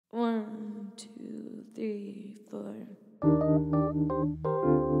1, 2, 3, 4.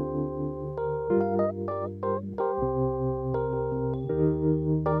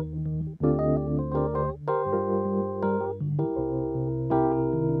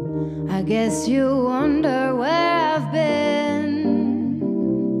 I guess you wonder where I've been.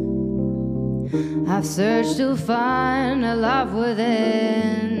 I've searched to find a love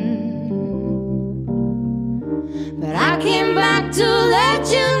within, but I came back to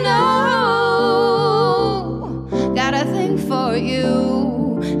let you know. Got a thing for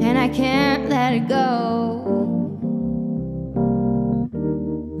you, and I can't let it go.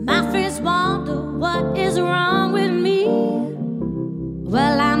 My friends wonder what is wrong with me.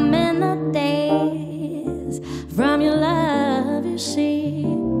 Well, I'm in the daze from your love, you see.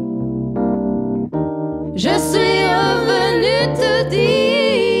 Je suis revenu te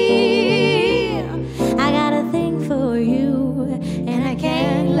dire I got a thing for you, and I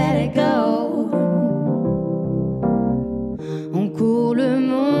can't let it go. On court le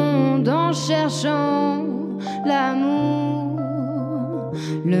monde en cherchant l'amour.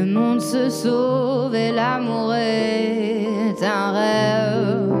 Le monde se sauve et l'amour est un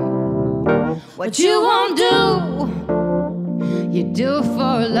rêve. What you won't do, you do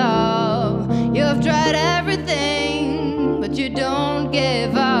for love. You've tried everything, but you don't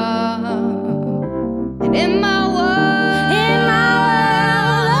give up. And in my world,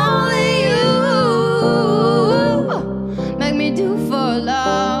 only you make me do for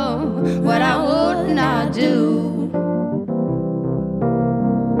love what I would not do.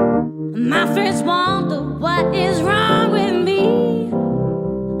 My friends wonder what is wrong with me.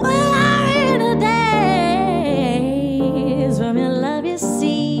 Well, I'm in a daze from your love, you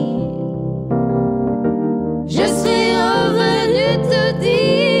see. Je suis revenu te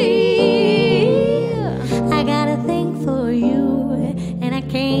dire I got a thing for you, and I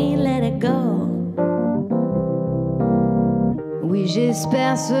can't let it go. oui,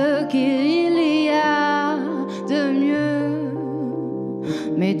 j'espère ce qu'il y a de mieux,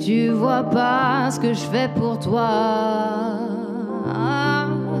 mais tu vois pas ce que je fais pour toi.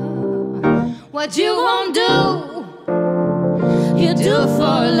 What you won't do, you do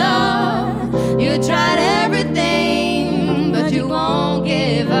for love. You tried everything, but you won't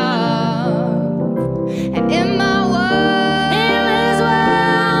give up. And in my world,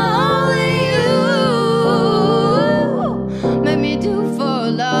 only you make me do for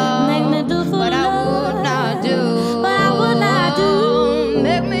love. Make me do for what love. I would not do. What I would not do.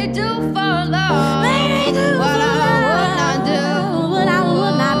 Make me do for love. Make me do what for I love. would not do. What I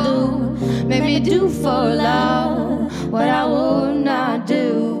would not do. Make me do for love what I would not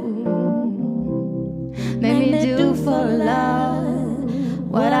do. Make me do for love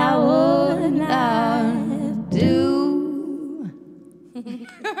what I would not do.